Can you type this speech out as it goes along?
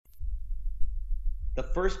the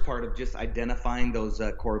first part of just identifying those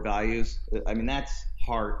core values, I mean, that's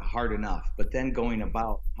hard enough. But then going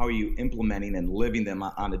about how are you implementing and living them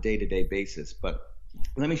on a day-to-day basis. But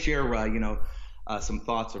let me share, some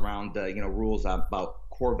thoughts around, rules about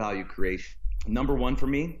core value creation. Number one for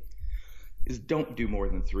me is don't do more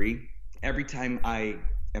than three. Every time I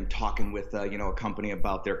am talking with, a company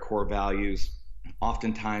about their core values,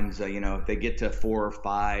 oftentimes, if they get to four or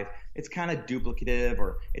five, it's kind of duplicative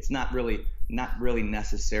or it's not really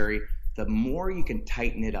necessary. The more you can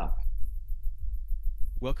tighten it up.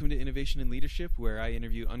 Welcome to Innovation and Leadership, where I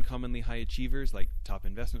interview uncommonly high achievers like top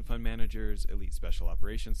investment fund managers, elite special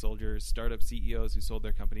operations soldiers, startup CEOs who sold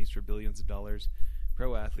their companies for billions of dollars,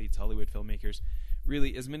 pro athletes, Hollywood filmmakers,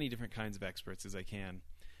 really as many different kinds of experts as I can.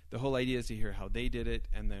 The whole idea is to hear how they did it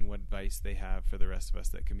and then what advice they have for the rest of us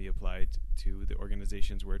that can be applied to the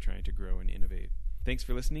organizations we're trying to grow and innovate. Thanks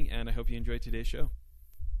for listening, and I hope you enjoyed today's show.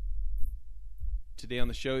 Today on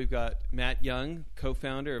the show, we've got Matt Young,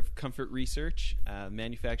 co-founder of Comfort Research,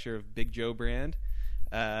 manufacturer of Big Joe brand.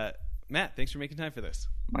 Matt, thanks for making time for this.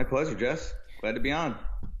 My pleasure, Jess. Glad to be on.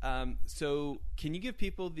 So can you give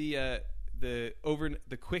people the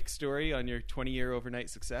quick story on your 20-year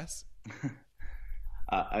overnight success?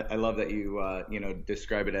 I love that you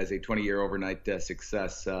describe it as a 20-year overnight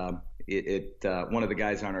success. One of the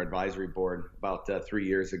guys on our advisory board about 3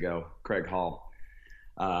 years ago, Craig Hall,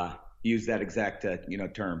 used that exact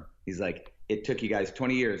term. He's like, it took you guys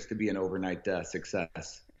 20 years to be an overnight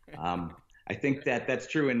success. I think that's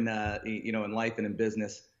true in in life and in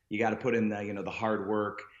business. You got to put in the hard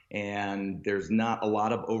work, and there's not a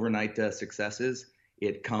lot of overnight successes.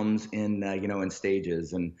 It comes in in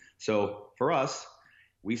stages. And so for us,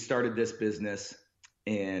 we started this business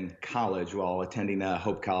in college while attending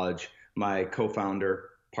Hope College. My co-founder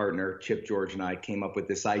partner, Chip George, and I came up with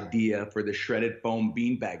this idea for the shredded foam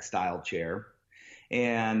beanbag style chair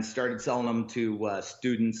and started selling them to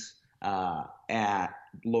students at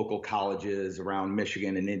local colleges around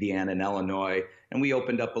Michigan and Indiana and Illinois. And we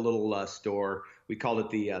opened up a little store. We called it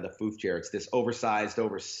the Foof chair. It's this oversized,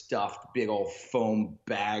 overstuffed, big old foam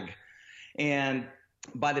bag. And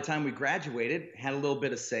by the time we graduated, had a little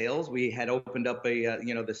bit of sales. We had opened up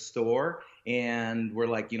the store, and we're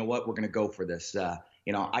like, you know what, we're going to go for this.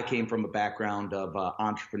 I came from a background of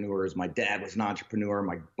entrepreneurs. My dad was an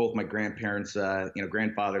entrepreneur. Both my grandparents,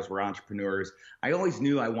 grandfathers were entrepreneurs. I always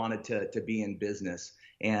knew I wanted to be in business.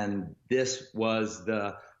 And this was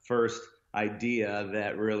the first idea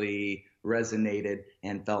that really resonated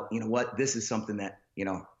and felt, you know what, this is something that,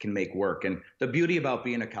 can make work. And the beauty about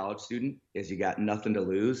being a college student is you got nothing to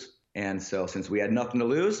lose. And so since we had nothing to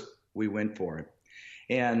lose, we went for it.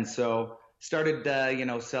 And so started,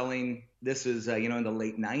 selling. This is, in the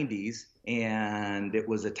late 90s. And it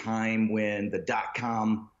was a time when the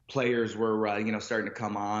dot-com players were, starting to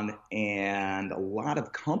come on. And a lot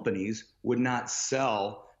of companies would not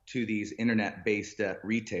sell to these internet-based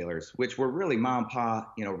retailers, which were really mom and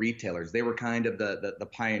pop, retailers. They were kind of the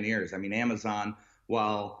pioneers. I mean, Amazon,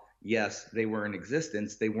 while yes, they were in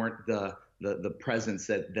existence, they weren't the presence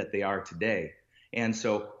that they are today. And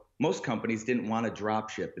so most companies didn't want to drop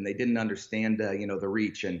ship, and they didn't understand, the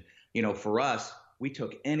reach. And, for us, we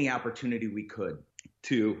took any opportunity we could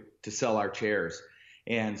to sell our chairs.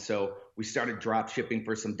 And so we started drop shipping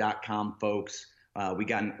for some .com folks. We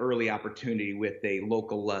got an early opportunity with a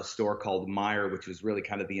local store called Meijer, which was really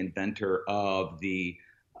kind of the inventor of the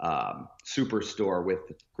superstore with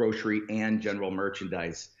grocery and general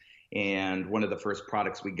merchandise. And one of the first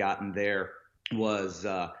products we got in there was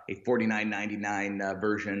a $49.99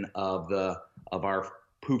 version of our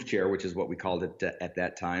poof chair, which is what we called it at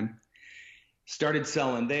that time. Started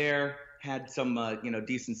selling there, had some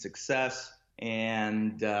decent success,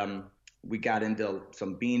 and we got into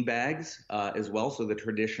some bean bags as well. So the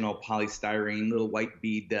traditional polystyrene little white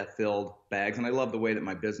bead filled bags. And I love the way that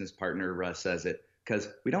my business partner says it, because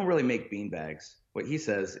we don't really make bean bags. What he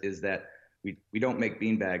says is that we don't make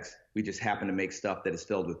bean bags. We just happen to make stuff that is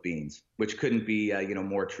filled with beans, which couldn't be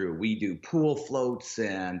more true. We do pool floats,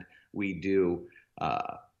 and we do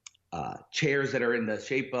chairs that are in the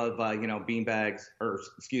shape of bean bags,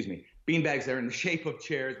 bean bags that are in the shape of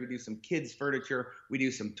chairs. We do some kids furniture. We do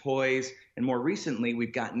some toys, and more recently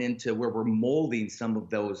we've gotten into where we're molding some of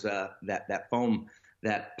those that foam,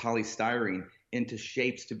 that polystyrene, into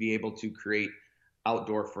shapes to be able to create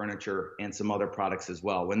outdoor furniture and some other products as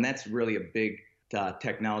well. And that's really a big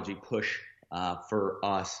technology push for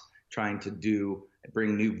us, trying to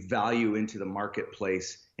bring new value into the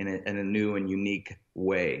marketplace in a new and unique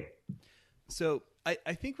way. So I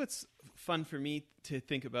think what's fun for me to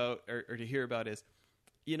think about or to hear about is,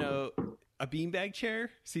 a beanbag chair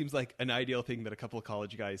seems like an ideal thing that a couple of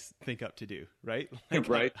college guys think up to do, right? Like,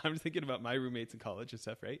 Right. I'm thinking about my roommates in college and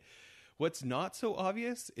stuff, right? What's not so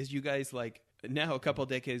obvious is you guys, like, now a couple of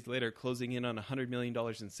decades later, closing in on $100 million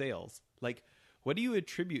in sales. Like, what do you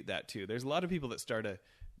attribute that to? There's a lot of people that start a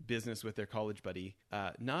business with their college buddy.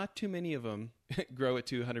 Not too many of them grow it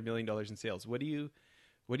to $100 million in sales. What do you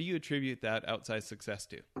attribute that outsized success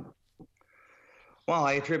to? Well,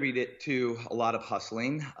 I attribute it to a lot of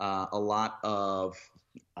hustling, a lot of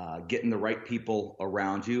getting the right people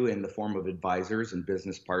around you in the form of advisors and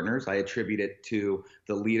business partners. I attribute it to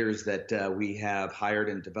the leaders that we have hired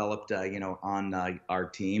and developed, on our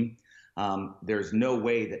team. There's no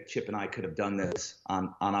way that Chip and I could have done this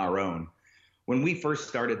on our own. When we first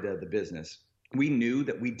started the business, we knew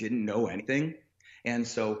that we didn't know anything. And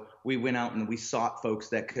so we went out and we sought folks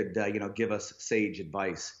that could, give us sage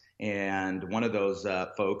advice. And one of those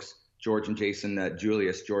folks, George and Jason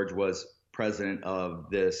Julius, George was president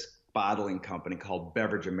of this bottling company called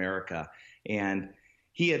Beverage America. And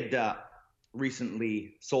he had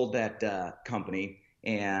recently sold that company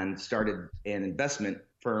and started an investment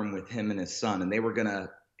firm with him and his son. And they were going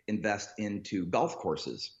to invest into golf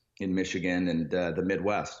courses in Michigan and the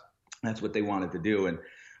Midwest. That's what they wanted to do. And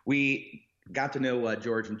we got to know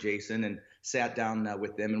George and Jason and sat down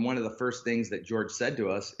with them. And one of the first things that George said to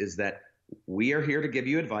us is that we are here to give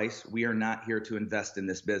you advice. We are not here to invest in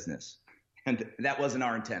this business. And that wasn't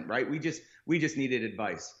our intent, right? We just needed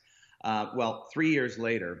advice. Well, 3 years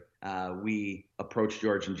later, we approached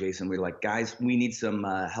George and Jason. We were like, guys, we need some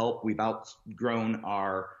help. We've outgrown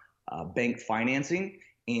our bank financing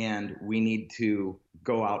and we need to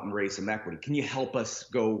go out and raise some equity. Can you help us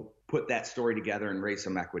go put that story together and raise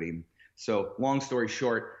some equity? So long story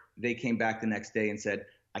short, they came back the next day and said,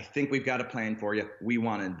 I think we've got a plan for you. We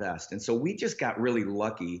want to invest. And so we just got really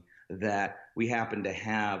lucky that we happened to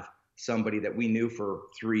have somebody that we knew for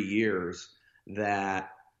 3 years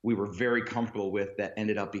that we were very comfortable with that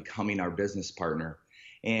ended up becoming our business partner.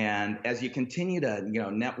 And as you continue to,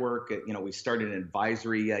 network, we started an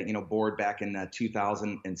advisory, board back in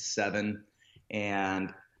 2007.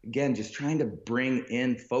 And again, just trying to bring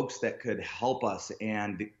in folks that could help us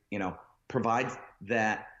and, provide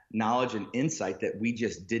that knowledge and insight that we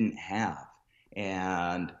just didn't have.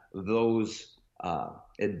 And those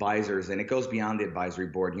advisors, and it goes beyond the advisory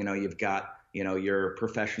board, you've got, your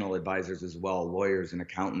professional advisors as well, lawyers and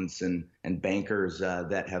accountants and bankers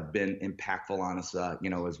that have been impactful on us,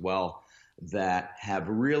 as well, that have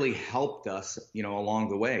really helped us, along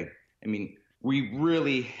the way. I mean, we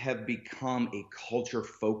really have become a culture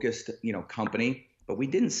focused, company, but we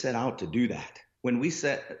didn't set out to do that. When we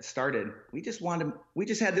started, we just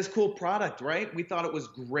had this cool product, right? We thought it was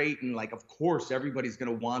great. And like, of course, everybody's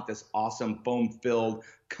going to want this awesome foam filled,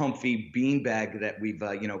 comfy beanbag that we've,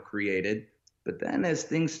 created. But then as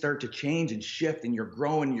things start to change and shift and you're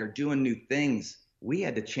growing, you're doing new things, we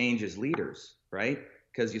had to change as leaders, right?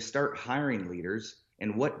 Because you start hiring leaders,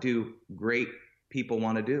 and what do great people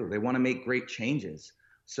want to do? They want to make great changes.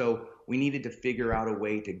 So we needed to figure out a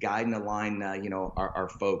way to guide and align, our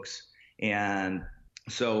folks. And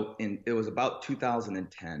so it was about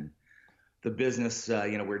 2010. The business,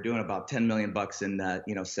 we're doing about $10 million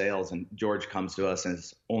in, sales. And George comes to us, and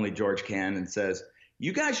as only George can, and says,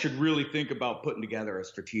 you guys should really think about putting together a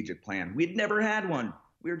strategic plan. We'd never had one.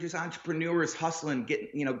 We were just entrepreneurs hustling,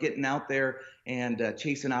 getting out there and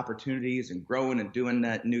chasing opportunities and growing and doing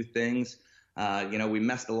new things. We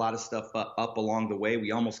messed a lot of stuff up along the way.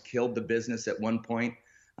 We almost killed the business at one point.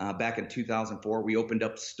 Back in 2004, we opened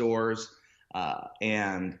up stores,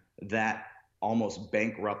 and that almost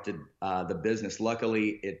bankrupted the business.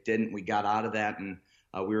 Luckily, it didn't. We got out of that, and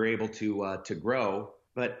we were able to grow.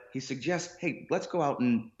 But he suggests, hey, let's go out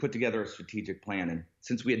and put together a strategic plan. And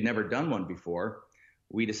since we had never done one before,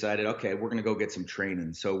 we decided, okay, we're going to go get some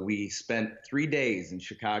training. So we spent 3 days in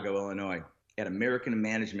Chicago, Illinois, at American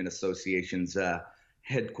Management Association's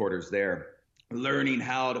headquarters there, learning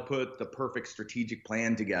how to put the perfect strategic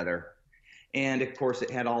plan together. And of course,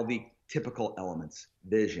 it had all the typical elements: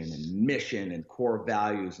 vision and mission and core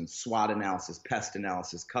values and SWOT analysis, pest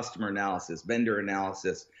analysis, customer analysis, vendor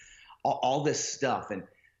analysis, all this stuff. And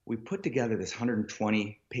we put together this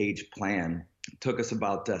 120-page plan. It took us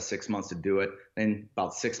about 6 months to do it. Then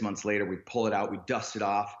about 6 months later, we pull it out, we dust it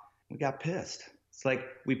off. We got pissed. It's like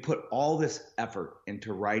we put all this effort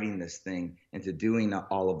into writing this thing, into doing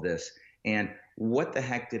all of this. And what the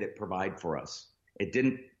heck did it provide for us? It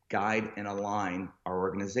didn't guide and align our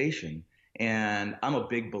organization. And I'm a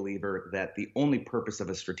big believer that the only purpose of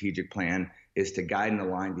a strategic plan is to guide and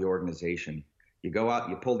align the organization. You go out,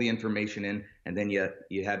 you pull the information in, and then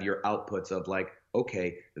you have your outputs of like,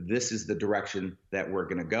 okay, this is the direction that we're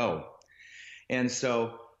going to go. And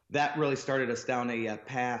so that really started us down a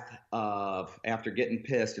path of, after getting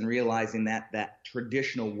pissed and realizing that that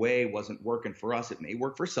traditional way wasn't working for us. It may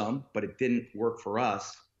work for some, but it didn't work for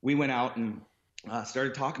us. We went out and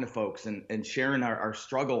started talking to folks and sharing our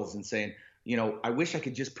struggles and saying, I wish I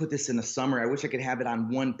could just put this in a summary. I wish I could have it on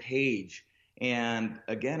one page. And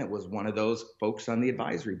again, it was one of those folks on the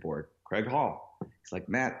advisory board, Craig Hall. He's like,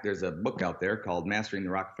 Matt, there's a book out there called Mastering the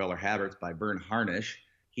Rockefeller Habits by Vern Harnish.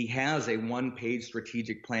 He has a one-page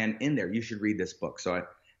strategic plan in there. You should read this book. So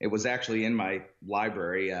it was actually in my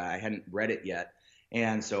library. I hadn't read it yet.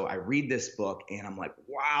 And so I read this book and I'm like,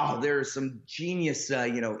 wow, there's some genius,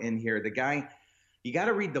 in here. The guy, you got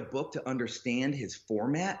to read the book to understand his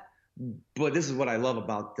format. But this is what I love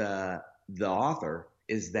about the author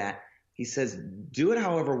is that he says, do it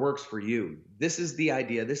however works for you. This is the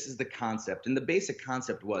idea. This is the concept. And the basic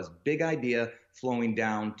concept was big idea flowing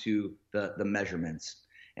down to the measurements.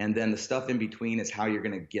 And then the stuff in between is how you're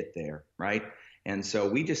going to get there, right? And so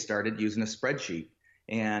we just started using a spreadsheet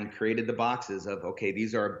and created the boxes of, okay,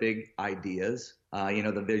 these are our big ideas,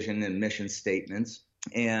 the vision and mission statements.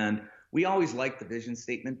 And we always liked the vision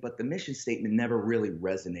statement, but the mission statement never really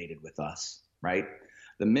resonated with us, right?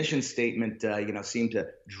 The mission statement, seemed to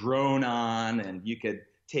drone on, and you could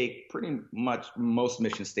take pretty much most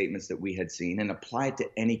mission statements that we had seen and apply it to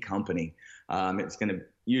any company. It's going to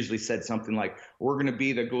usually said something like, we're going to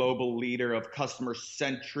be the global leader of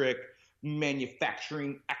customer-centric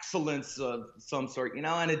manufacturing excellence of some sort,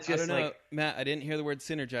 and it's just, I don't know, like, Matt, I didn't hear the word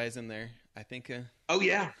synergize in there. I think. Oh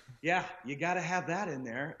yeah, you got to have that in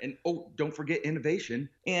there, and don't forget innovation.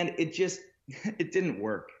 And it didn't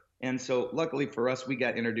work. And so, luckily for us, we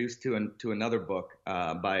got introduced to another book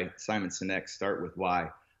by Simon Sinek, Start With Why.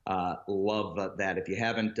 Love that. If you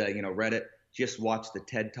haven't, read it, just watch the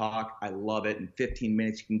TED Talk. I love it. In 15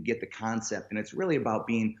 minutes, you can get the concept, and it's really about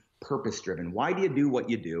being purpose-driven. Why do you do what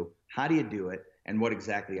you do? How do you do it? And what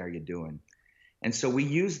exactly are you doing? And so we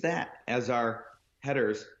use that as our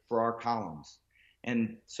headers for our columns.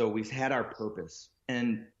 And so we've had our purpose.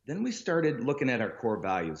 And then we started looking at our core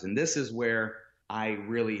values. And this is where I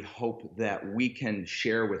really hope that we can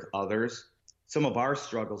share with others some of our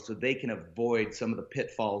struggles so they can avoid some of the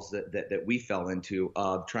pitfalls that we fell into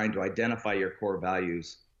of trying to identify your core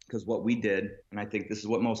values. Because what we did, and I think this is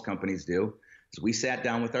what most companies do, is we sat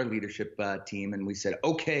down with our leadership team and we said,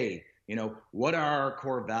 okay, what are our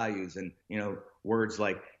core values? And, words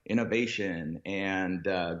like innovation and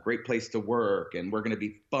great place to work, and we're going to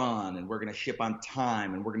be fun, and we're going to ship on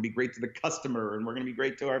time, and we're going to be great to the customer, and we're going to be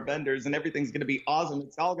great to our vendors, and everything's going to be awesome.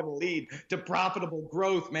 It's all going to lead to profitable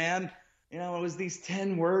growth, man. It was these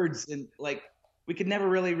 10 words, and like we could never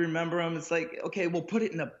really remember them. It's like, okay, we'll put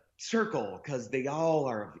it in a circle because they all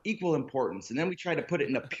are of equal importance. And then we try to put it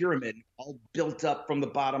in a pyramid, all built up from the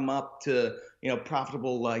bottom up to,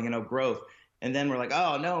 profitable, growth. And then we're like,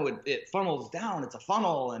 oh no, it funnels down. It's a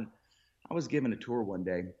funnel. And I was given a tour one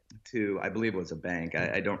day to, I believe it was a bank.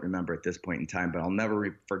 I don't remember at this point in time, but I'll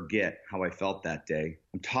never forget how I felt that day.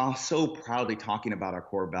 I'm so proudly talking about our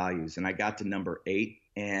core values. And I got to number 8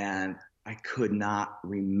 and I could not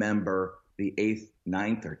remember the 8th,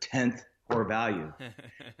 9th, or 10th core value.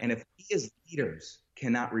 And if we as leaders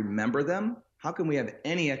cannot remember them, how can we have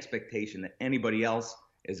any expectation that anybody else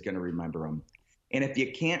is going to remember them? And if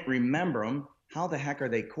you can't remember them, how the heck are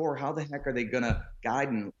they core? How the heck are they going to guide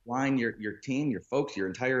and line your team, your folks, your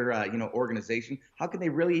entire organization? How can they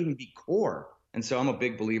really even be core? And so I'm a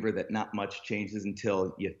big believer that not much changes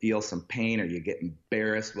until you feel some pain or you get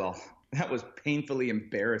embarrassed. Well, that was painfully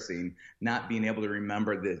embarrassing, not being able to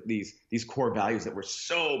remember these core values that we're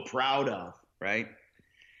so proud of, right?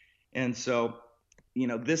 And so,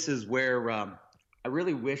 this is where I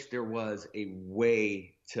really wish there was a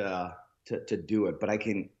way to do it, but I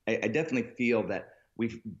definitely feel that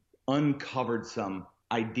we've uncovered some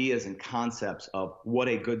ideas and concepts of what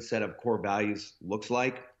a good set of core values looks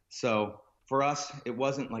like. So for us, it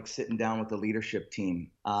wasn't like sitting down with the leadership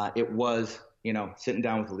team. It was sitting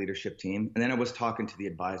down with the leadership team, and then I was talking to the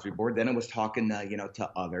advisory board. Then I was talking,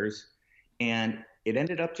 to others, and it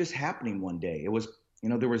ended up just happening one day. It was,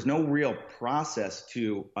 there was no real process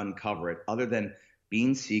to uncover it other than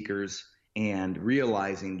being seekers and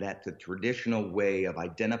realizing that the traditional way of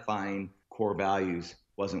identifying core values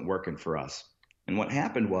wasn't working for us. And what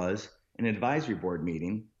happened was, in an advisory board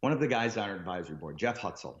meeting, one of the guys on our advisory board, Jeff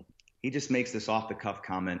Hutzel, he just makes this off-the-cuff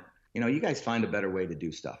comment, you guys find a better way to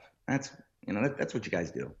do stuff. That's what you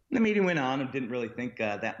guys do. And the meeting went on and didn't really think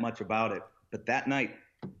that much about it. But that night,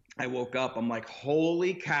 I woke up, I'm like,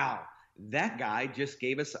 holy cow, that guy just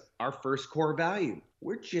gave us our first core value.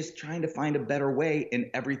 We're just trying to find a better way in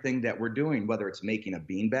everything that we're doing, whether it's making a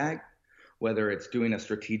beanbag, whether it's doing a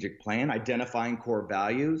strategic plan, identifying core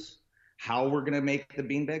values, how we're going to make the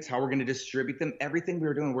beanbags, how we're going to distribute them, everything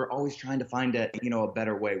we're doing, we're always trying to find a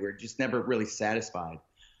better way. We're just never really satisfied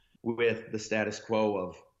with the status quo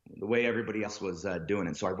of the way everybody else was doing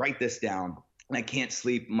it. So I write this down and I can't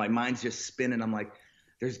sleep. My mind's just spinning. I'm like,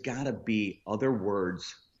 there's got to be other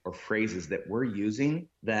words or phrases that we're using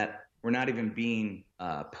that we're not even being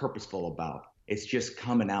purposeful about. It's just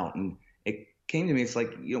coming out. And it came to me, it's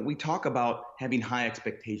like, we talk about having high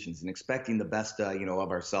expectations and expecting the best,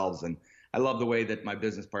 of ourselves. And I love the way that my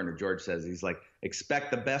business partner, George, says, he's like,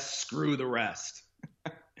 expect the best, screw the rest.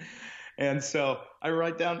 And so I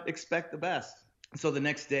write down, expect the best. So the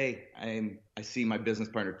next day I see my business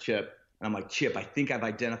partner, Chip, and I'm like, Chip, I think I've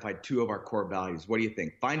identified 2 of our core values. What do you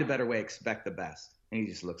think? Find a better way, expect the best. And he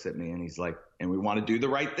just looks at me and he's like, and we want to do the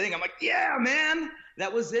right thing. I'm like, yeah, man,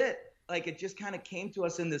 that was it. Like, it just kind of came to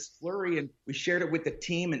us in this flurry, and we shared it with the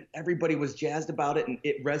team, and everybody was jazzed about it, and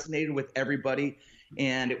it resonated with everybody.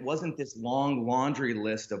 And it wasn't this long laundry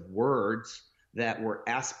list of words that were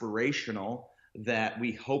aspirational that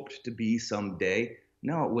we hoped to be someday.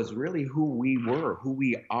 No, it was really who we were, who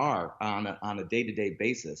we are on a day-to-day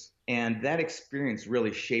basis. And that experience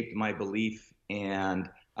really shaped my belief, and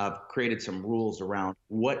I've created some rules around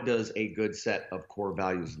what does a good set of core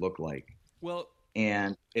values look like. Well,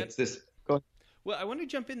 and it's this. Go ahead. Well, I want to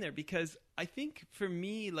jump in there because I think for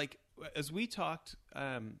me, like, as we talked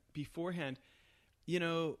beforehand,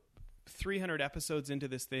 300 episodes into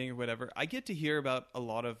this thing or whatever, I get to hear about a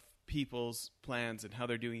lot of people's plans and how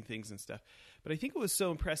they're doing things and stuff. But I think it was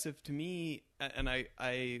so impressive to me, and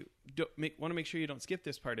I want to make sure you don't skip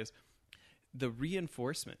this part, is the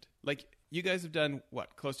reinforcement. Like, you guys have done,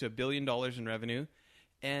 close to $1 billion in revenue.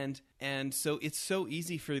 And so it's so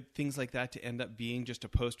easy for things like that to end up being just a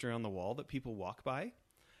poster on the wall that people walk by.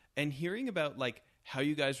 And hearing about, like, how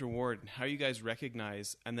you guys reward and how you guys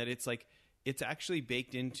recognize, and that it's like, it's actually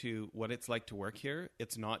baked into what it's like to work here.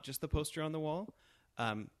 It's not just the poster on the wall.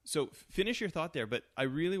 So finish your thought there, but I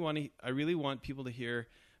really want people to hear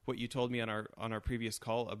what you told me on our previous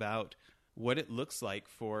call about what it looks like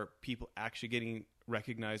for people actually getting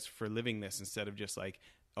recognized for living this, instead of just like,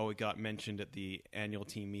 oh, it got mentioned at the annual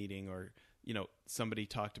team meeting, or, somebody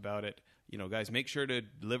talked about it, guys, make sure to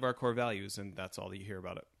live our core values. And that's all that you hear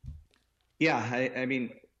about it. Yeah. I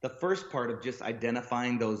mean, the first part of just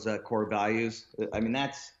identifying those core values, I mean,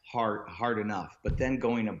 that's hard enough, but then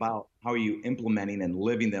going about how are you implementing and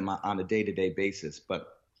living them on a day-to-day basis.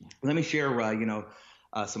 But let me share,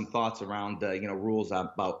 some thoughts around, rules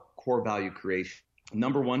about core value creation.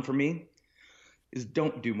 Number 1 for me is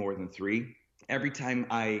don't do more than 3. Every time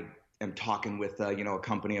I am talking with, a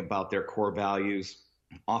company about their core values,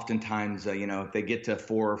 oftentimes, if they get to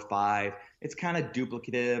 4 or 5, it's kind of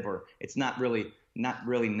duplicative, or it's not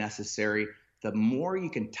really necessary. The more you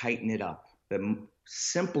can tighten it up, the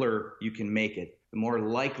simpler you can make it, the more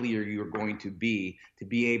likelier you're going to be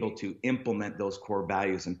able to implement those core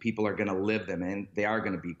values, and people are going to live them, and they are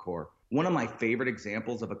going to be core. One of my favorite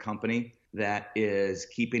examples of a company that is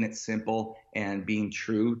keeping it simple and being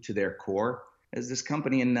true to their core is this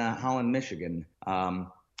company in Holland, Michigan. Elzinga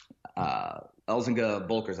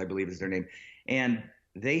Volkers, I believe is their name. And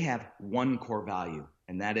they have one core value,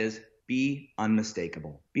 and that is be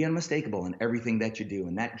unmistakable. Be unmistakable in everything that you do,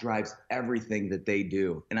 and that drives everything that they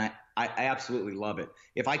do. And I absolutely love it.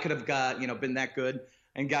 If I could have been that good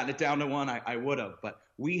and gotten it down to 1, I would have. But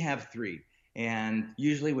we have 3. And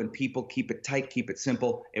usually when people keep it tight, keep it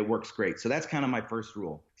simple, it works great. So that's kind of my first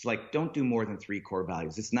rule. It's like, don't do more than 3 core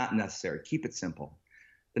values. It's not necessary. Keep it simple.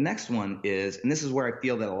 The next one is, and this is where I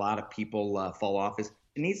feel that a lot of people fall off, is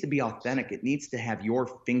it needs to be authentic. It needs to have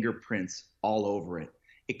your fingerprints all over it.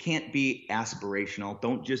 It can't be aspirational.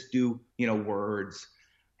 Don't just do, words.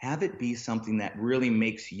 Have it be something that really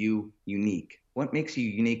makes you unique. What makes you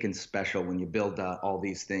unique and special when you build all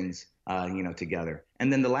these things, together?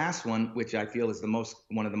 And then the last one, which I feel is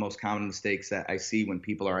one of the most common mistakes that I see when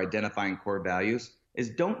people are identifying core values, is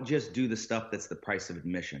don't just do the stuff that's the price of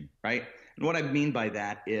admission, right? And what I mean by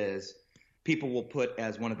that is people will put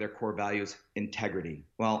as one of their core values integrity.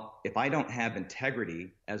 Well, if I don't have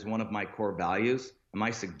integrity as one of my core values, am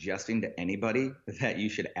I suggesting to anybody that you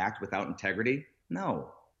should act without integrity?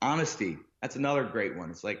 No. Honesty. That's another great one.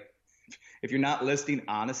 It's like, if you're not listing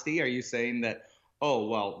honesty, are you saying that, oh,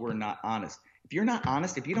 well, we're not honest? If you're not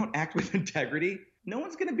honest, if you don't act with integrity, no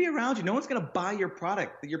one's going to be around you. No one's going to buy your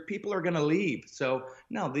product. Your people are going to leave. So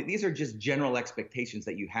no, these are just general expectations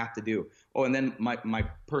that you have to do. Oh, and then my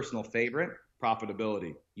personal favorite,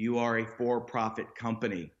 profitability. You are a for-profit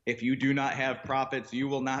company. If you do not have profits, you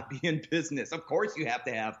will not be in business. Of course, you have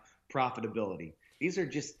to have profitability. These are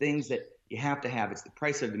just things that you have to have. It's the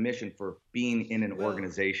price of admission for being in an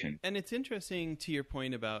organization. And it's interesting to your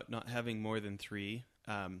point about not having more than three.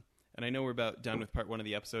 And I know we're about done with part one of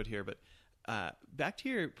the episode here, but back to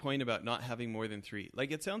your point about not having more than three.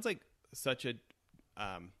 Like, it sounds like such a,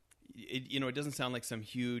 it doesn't sound like some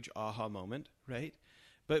huge aha moment, right?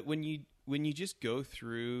 But when you just go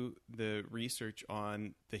through the research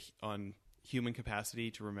on human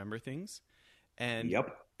capacity to remember things,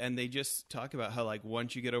 and they just talk about how, like,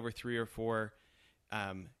 once you get over 3 or 4,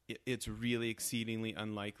 it's really exceedingly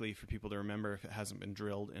unlikely for people to remember if it hasn't been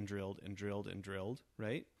drilled and drilled and drilled and drilled,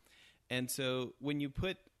 right? And so when you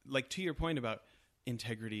put, like, to your point about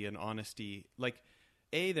integrity and honesty, like,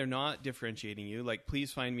 A, they're not differentiating you. Like,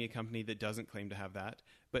 please find me a company that doesn't claim to have that.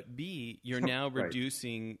 But B, you're now right.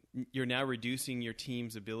 reducing your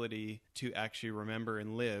team's ability to actually remember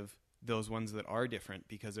and live those ones that are different,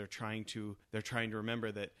 because they're trying to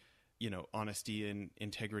remember that, honesty and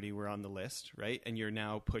integrity were on the list, right? And you're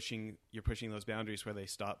now pushing those boundaries where they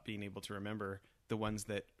stop being able to remember the ones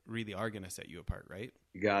that really are going to set you apart, right?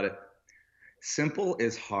 You got it. Simple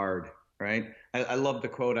is hard, right? I love the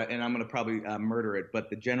quote, and I'm going to probably murder it, but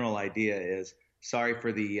the general idea is, sorry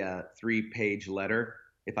for the 3-page letter.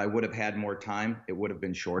 If I would have had more time, it would have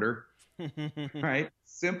been shorter, right?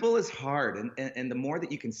 Simple is hard. And the more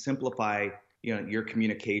that you can simplify, your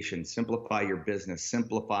communication, simplify your business,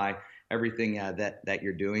 simplify everything that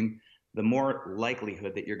you're doing, the more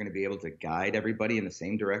likelihood that you're going to be able to guide everybody in the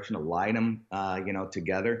same direction, align them,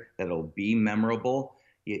 together, that it'll be memorable.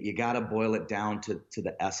 You got to boil it down to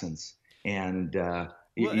the essence. And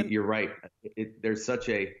you're right. There's such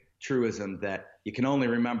a truism that you can only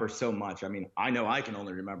remember so much. I mean, I know I can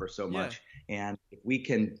only remember so much. And if we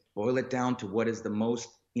can boil it down to what is the most,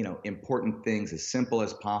 important things, as simple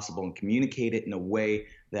as possible, and communicate it in a way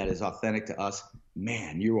that is authentic to us,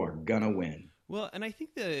 man, you are going to win. Well, and I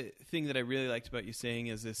think the thing that I really liked about you saying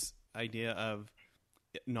is this idea of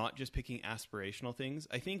not just picking aspirational things.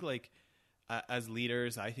 I think, like, as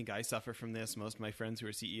leaders, I think I suffer from this. Most of my friends who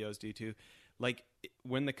are CEOs do too. Like,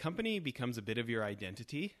 when the company becomes a bit of your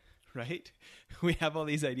identity, right? We have all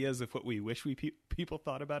these ideas of what we wish people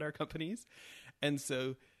thought about our companies. And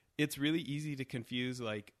so it's really easy to confuse,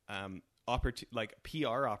 like,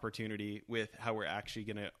 PR opportunity with how we're actually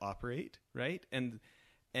going to operate, right? And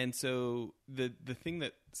so the thing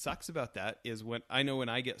that sucks about that is when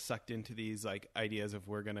I get sucked into these, like, ideas of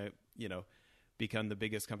we're going to, become the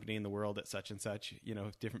biggest company in the world at such and such,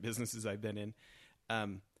 different businesses I've been in.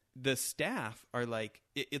 The staff are like,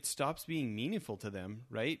 it stops being meaningful to them,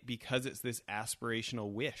 right? Because it's this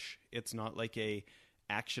aspirational wish. It's not like a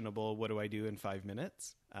actionable, what do I do in 5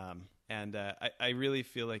 minutes? I really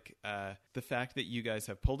feel like the fact that you guys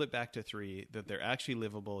have pulled it back to 3, that they're actually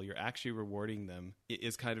livable, you're actually rewarding them, it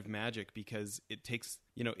is kind of magic, because it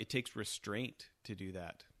takes restraint to do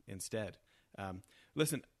that instead.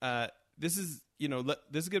 Listen, this is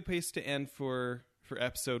a good place to end for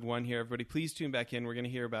episode 1 here. Everybody, please tune back in. We're going to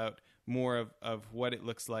hear about more of what it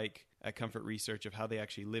looks like at Comfort Research, of how they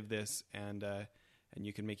actually live this, and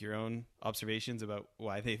you can make your own observations about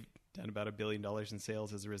why they've done about $1 billion in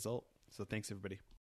sales as a result. So thanks, everybody.